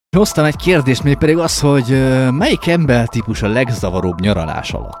Hoztam egy kérdést, még pedig az, hogy melyik embertípus a legzavaróbb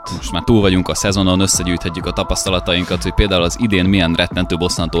nyaralás alatt? Most már túl vagyunk a szezonon, összegyűjthetjük a tapasztalatainkat, hogy például az idén milyen rettentő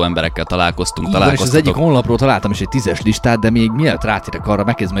bosszantó emberekkel találkoztunk. És az egyik honlapról találtam is egy 10-es listát, de még mielőtt rátérek arra,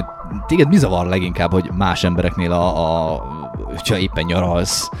 megkérdezem, hogy téged mi zavar leginkább, hogy más embereknél ha éppen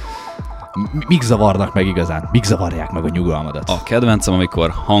nyaralsz? Mik zavarnak meg igazán? Mik zavarják meg a nyugalmadat? A kedvencem,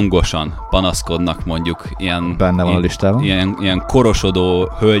 amikor hangosan panaszkodnak, mondjuk ilyen... Benne van a listában. Ilyen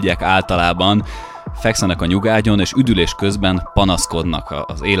korosodó hölgyek általában fekszenek a nyugágyon, és üdülés közben panaszkodnak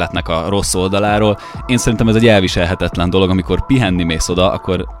az életnek a rossz oldaláról. Én szerintem ez egy elviselhetetlen dolog, amikor pihenni mész oda,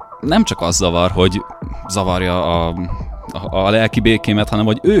 akkor nem csak az zavar, hogy zavarja a lelki békémet, hanem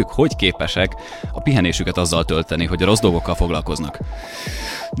hogy ők hogy képesek a pihenésüket azzal tölteni, hogy a rossz dolgokkal foglalkoznak.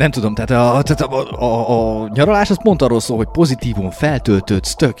 Nem tudom, tehát a nyaralás az pont arról szól, hogy pozitívum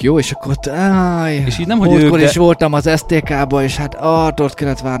feltöltődsz, tök jó, és akkor és így nem, hogy ők, is voltam az STK-ba, és hát ott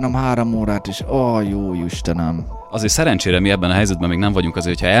kellett várnom 3 órát, és jó Istenem. Azért szerencsére mi ebben a helyzetben még nem vagyunk,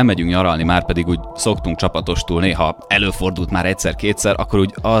 azért, hogyha elmegyünk nyaralni, már pedig úgy szoktunk csapatostul, néha előfordult már egyszer-kétszer, akkor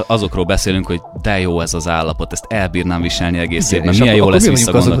úgy azokról beszélünk, hogy de jó ez az állapot, ezt elbírnám viselni egész évben, milyen jó lesz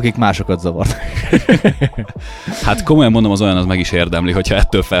visszagondolni. Azok, akik másokat zavarnak. Hát komolyan mondom, az olyan, az meg is érdemli, hogyha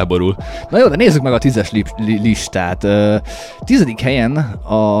ettől felborul. Na jó, de nézzük meg a 10-es listát. 10. helyen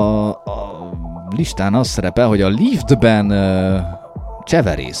a listán az szerepel, hogy a liftben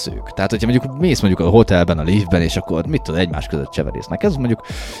cseverészők. Tehát, hogyha mondjuk mész a hotelben, a liftben, és akkor mit tudod, egymás között cseverésznek. Ez mondjuk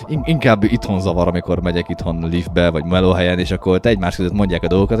inkább itthon zavar, amikor megyek itthon liftbe, vagy melóhelyen, és akkor egymás között mondják a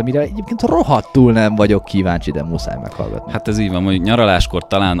dolgokat, amire egyébként rohadtul nem vagyok kíváncsi, de muszáj meghallgatni. Hát ez így van, mondjuk nyaraláskor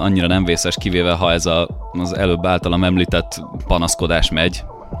talán annyira nem vészes, kivéve ha ez az előbb általam említett panaszkodás megy.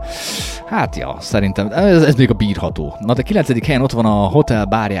 Hát ja, szerintem ez még a bírható. Na de 9. helyen ott van a hotel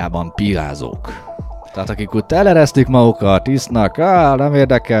bárjában pírázók. Tehát akik úgy eleresztik magukat, isznak, nem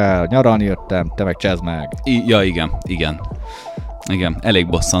érdekel, nyaralni jöttem, te meg csezd meg. Ja, igen, elég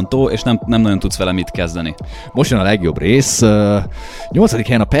bosszantó, és nem nagyon tudsz vele mit kezdeni. Most jön a legjobb rész. 8.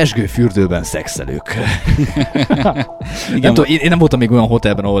 helyen a pezsgőfürdőben szexelők. Igen, én nem voltam még olyan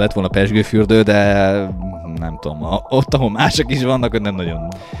hotelben, ahol lett volna pezsgőfürdő, de nem tudom, ott, ahol mások is vannak, hogy nem nagyon...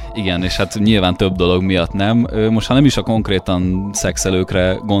 Igen, és hát nyilván több dolog miatt nem. Most ha nem is a konkrétan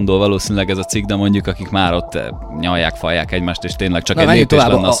szexelőkre gondol valószínűleg ez a cikk, de mondjuk akik már ott nyalják, falják egymást, és tényleg csak egy lépés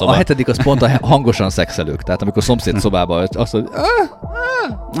lenne a szoba. A 7. az pont a hangosan szexelők, tehát amikor szomszéd szobában azt mondja,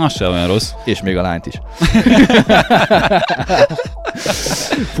 az sem olyan rossz. És még a lányt is.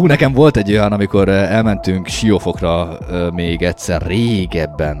 Fú, nekem volt egy olyan, amikor elmentünk Siófokra még egyszer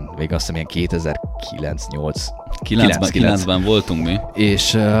régebben, még azt hiszem ilyen 2009-ben voltunk mi.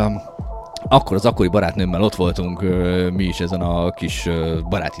 És akkor az akkori barátnőmmel ott voltunk mi is ezen a kis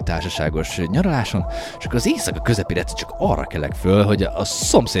baráti társaságos nyaraláson, és akkor az éjszaka közepére csak arra kelek föl, hogy a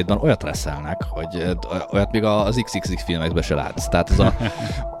szomszédban olyat reszelnek, hogy olyat még az XXX filmekben se látsz. Tehát ez a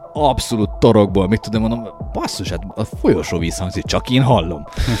abszolút torokból, mit tudom, mondom, basszus, hát a folyosó vízhangzik, csak én hallom.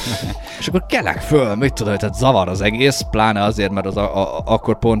 És akkor kelek föl, mit tudom, tehát zavar az egész, pláne azért, mert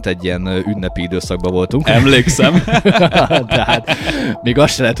akkor pont egy ilyen ünnepi időszakban voltunk. Emlékszem. Tehát még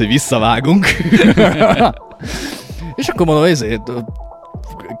azt se lehet, hogy visszavágunk. És akkor mondom, ezért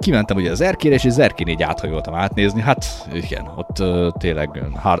kimentem ugye az Erkére, és az Erkén így áthajoltam átnézni, hát igen, ott tényleg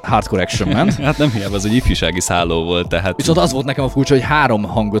hardcore action ment. Hát nem hiába, az egy ifjúsági szálló volt, tehát... Viszont az volt nekem a furcsa, hogy 3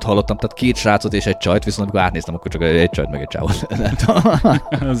 hangot hallottam, tehát 2 srácot és egy csajt, viszont amikor átnéztem, akkor csak egy csajt meg egy csávot.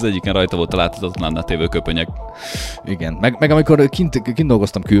 Az egyiken rajta volt a láthatatlan tévő köpönyeg. Igen, meg amikor kint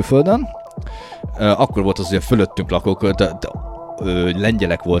dolgoztam külföldön, akkor volt az, hogy a fölöttünk lakók,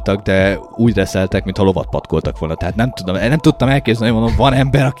 lengyelek voltak, de úgy reszeltek, mintha lovat patkoltak volna. Tehát nem tudtam elképzelni, hogy van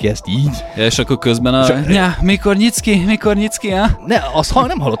ember, aki ezt így... Ja, és akkor közben mikor nyitsz ki, ha? Ne, azt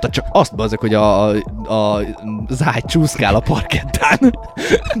nem hallottad, csak azt bazzak, hogy a zágy csúszkál a parkettán,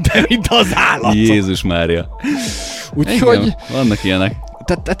 de mint az állat. Jézus Mária. Úgyhogy... Vannak ilyenek.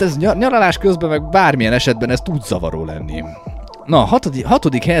 Tehát ez nyaralás közben, meg bármilyen esetben ez tud zavaró lenni. Na,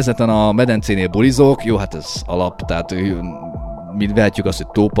 6. helyzeten a medencénél bulizók, jó, hát ez alap, tehát mi vehetjük azt, hogy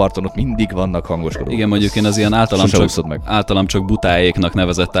tóparton ott mindig vannak hangoskodók. Igen, mondjuk én az ilyen általam csak butáéknak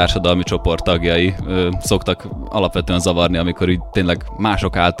nevezett társadalmi csoport tagjai szoktak alapvetően zavarni, amikor így tényleg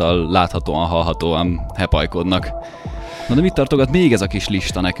mások által láthatóan, hallhatóan hepajkodnak. Na de mit tartogat még ez a kis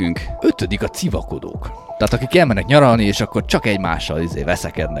lista nekünk? 5. a civakodók. Tehát akik elmennek nyaralni, és akkor csak egymással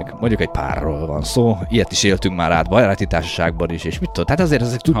veszekednek. Mondjuk egy párról van szó. Ilyet is éltünk már át baráti társaságban is, és mit tudod. Tehát azért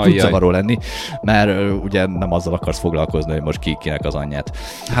ezek tud zavaró lenni, mert ugye nem azzal akarsz foglalkozni, hogy most kinek az anyját.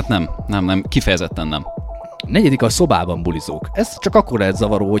 Hát nem, kifejezetten nem. Negyedik a szobában bulizók. Ez csak akkor lehet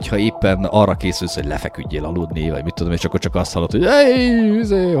zavaró, hogyha éppen arra készülsz, hogy lefeküdjél aludni, vagy mit tudom, és akkor csak azt hallod, hogy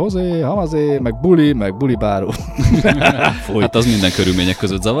hey, hozé, hamazé, meg buli báró. Hát az minden körülmények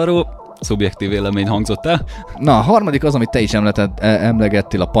között zavaró. Szubjektív vélemény hangzott el. Na, a harmadik az, amit te is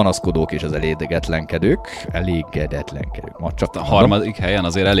emlegettél, a panaszkodók és az elégedetlenkedők. Ma csak a harmadik helyen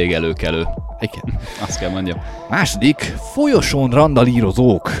azért elég előkelő. Igen. Azt kell mondjam. Második, folyosón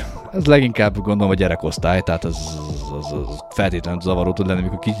randalírozók. Ez leginkább gondolom a gyerekosztály, tehát az feltétlenül zavaró tud lenni,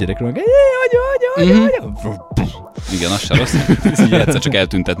 amikor kisgyerekről mondja, anya. Igen, az se rossz. Így egyszer csak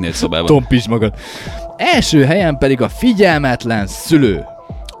eltüntetni egy szobában. Tompíts magad. Első helyen pedig a figyelmetlen szülő.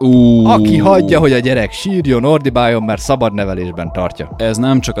 Aki hagyja, hogy a gyerek sírjon, ordibáljon, mert szabad nevelésben tartja. Ez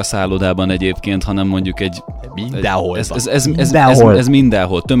nem csak a szállodában egyébként, hanem mondjuk mindenhol. Ez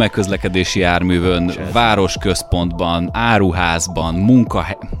mindenhol. Tömegközlekedési járművön, városközpontban, áruházban,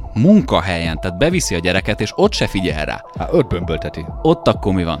 munkahelyen. Tehát beviszi a gyereket, és ott se figyel rá. Hát ott bömbölteti. Ott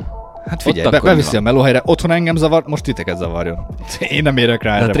akkor mi van? Hát figyelj, beviszi a melóhelyre, otthon engem zavar, most titeket zavarjon. Én nem érek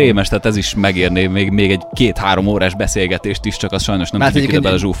rá. Tehát rémes, tehát ez is megérné még egy 2-3 órás beszélgetést is, csak azt sajnos nem tudjuk ide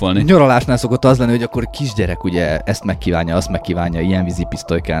bele zsúfolni. Nyaralásnál szokott az lenni, hogy akkor kisgyerek ugye ezt megkívánja, azt megkívánja, ilyen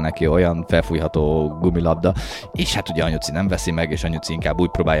vízipisztoly kell neki, olyan felfújható gumilabda, és hát ugye anyuci nem veszi meg, és anyuci inkább úgy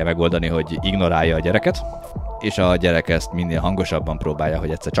próbálja megoldani, hogy ignorálja a gyereket, és a gyerek ezt minél hangosabban próbálja, hogy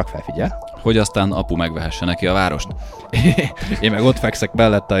egyszer csak felfigyel. Hogy aztán apu megvehesse neki a várost. Én meg ott fekszek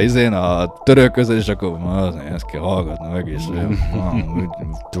mellette a török között, és akkor ezt kell hallgatnom egész.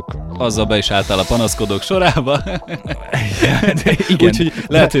 Azzal be is álltál a panaszkodók sorába. Igen. Úgyhogy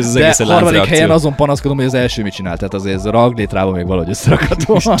lehet, hogy ez az egész láncreakció. Harmadik helyen azon panaszkodom, hogy az első mit csinált. Tehát azért ez a raglétrában még valahogy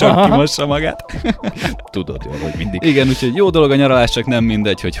összerakható. Csak kimossa magát. Tudod jól, hogy mindig. Igen, úgyhogy jó dolog a nyaralás, csak nem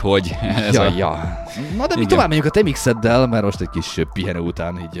mindegy, hogy. Na de mi tovább menjünk a te mixeddel, mert most egy kis pihenő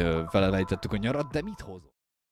után így felelejtettük a nyarat, de mit hoz?